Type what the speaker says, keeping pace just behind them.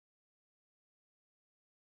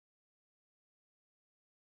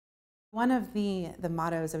One of the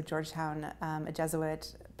mottos of Georgetown,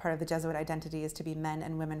 part of the Jesuit identity, is to be men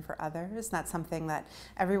and women for others. And that's something that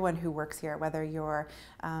everyone who works here, whether you're,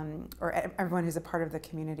 or everyone who's a part of the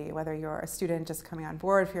community, whether you're a student just coming on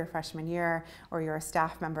board for your freshman year, or you're a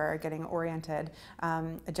staff member getting oriented,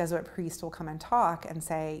 a Jesuit priest will come and talk and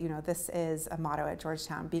say, you know, this is a motto at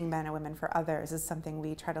Georgetown, being men and women for others is something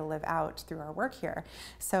we try to live out through our work here.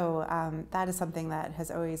 So that is something that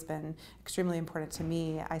has always been extremely important to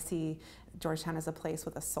me. I see Georgetown is a place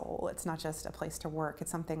with a soul. It's not just a place to work. It's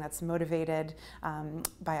something that's motivated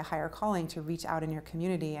by a higher calling to reach out in your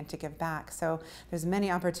community and to give back. So there's many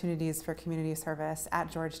opportunities for community service at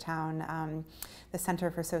Georgetown. The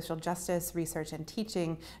Center for Social Justice, Research and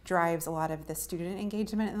Teaching drives a lot of the student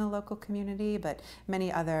engagement in the local community, but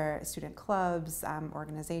many other student clubs,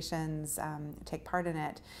 organizations take part in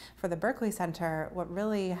it. For the Berkley Center, what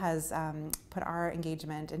really has put our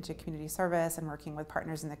engagement into community service and working with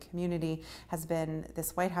partners in the community has been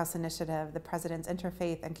this White House initiative, the President's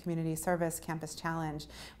Interfaith and Community Service Campus Challenge,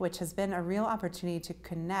 which has been a real opportunity to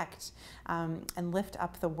connect and lift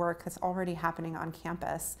up the work that's already happening on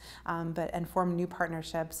campus, and form new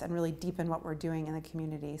partnerships and really deepen what we're doing in the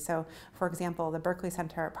community. So, for example, the Berkley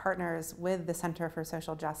Center partners with the Center for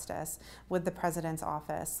Social Justice, with the President's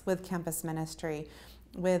Office, with campus ministry,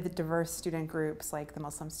 with diverse student groups like the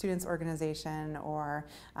Muslim Students Organization or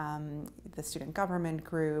the Student Government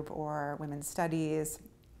Group or Women's Studies.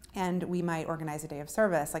 And we might organize a day of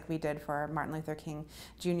service like we did for Martin Luther King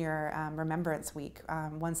Jr. Remembrance Week.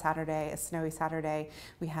 One Saturday, a snowy Saturday,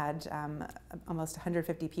 we had almost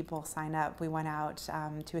 150 people sign up. We went out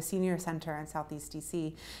to a senior center in Southeast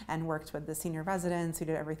DC and worked with the senior residents who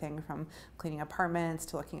did everything from cleaning apartments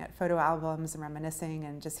to looking at photo albums and reminiscing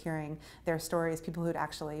and just hearing their stories, people who'd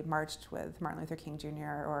actually marched with Martin Luther King Jr.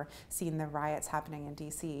 or seen the riots happening in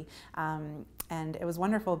DC. And it was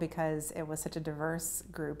wonderful because it was such a diverse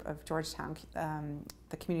group of Georgetown,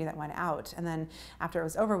 the community that went out. And then after it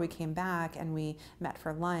was over, we came back and we met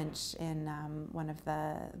for lunch in one of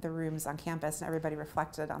the rooms on campus, and everybody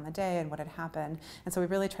reflected on the day and what had happened. And so we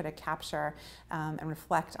really try to capture and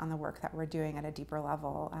reflect on the work that we're doing at a deeper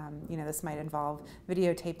level. You know, this might involve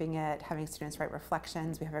videotaping it, having students write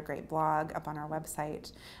reflections. We have a great blog up on our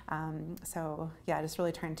website. So yeah, just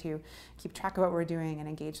really trying to keep track of what we're doing and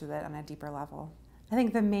engage with it on a deeper level. I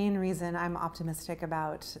think the main reason I'm optimistic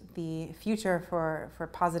about the future for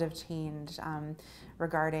positive change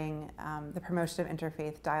regarding the promotion of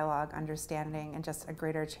interfaith dialogue, understanding, and just a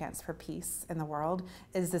greater chance for peace in the world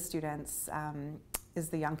is the students, is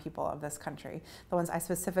the young people of this country. The ones I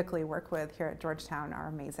specifically work with here at Georgetown are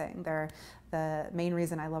amazing. They're the main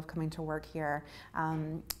reason I love coming to work here.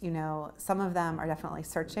 You know, some of them are definitely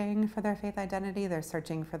searching for their faith identity. They're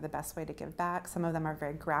searching for the best way to give back. Some of them are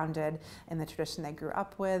very grounded in the tradition they grew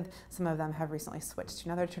up with. Some of them have recently switched to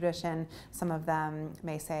another tradition. Some of them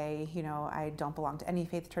may say, you know, I don't belong to any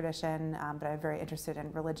faith tradition, but I'm very interested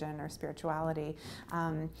in religion or spirituality.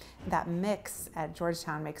 That mix at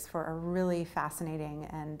Georgetown makes for a really fascinating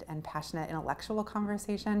and passionate intellectual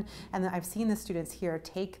conversation. And I've seen the students here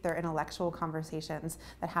take their intellectual conversations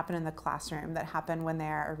that happen in the classroom, that happen when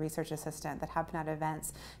they're a research assistant, that happen at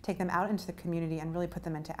events, take them out into the community and really put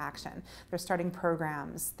them into action. They're starting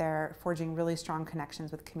programs, they're forging really strong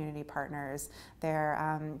connections with community partners,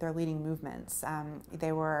 they're leading movements.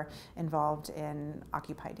 They were involved in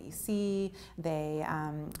Occupy DC, they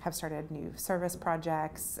have started new service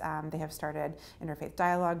projects, they have started interfaith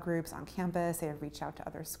dialogue groups on campus, they have reached out to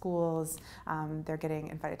other schools, they're getting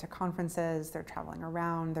invited to conferences, they're traveling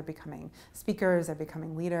around, they're becoming speakers, they're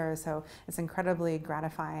becoming leaders. So it's incredibly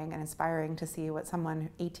gratifying and inspiring to see what someone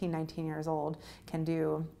 18, 19 years old can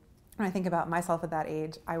do. When I think about myself at that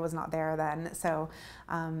age, I was not there then. So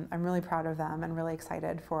I'm really proud of them and really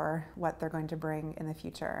excited for what they're going to bring in the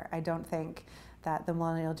future. I don't think that the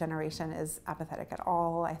millennial generation is apathetic at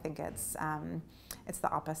all. I think it's the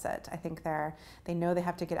opposite. I think they know they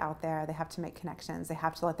have to get out there, they have to make connections, they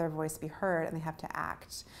have to let their voice be heard, and they have to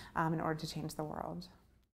act in order to change the world.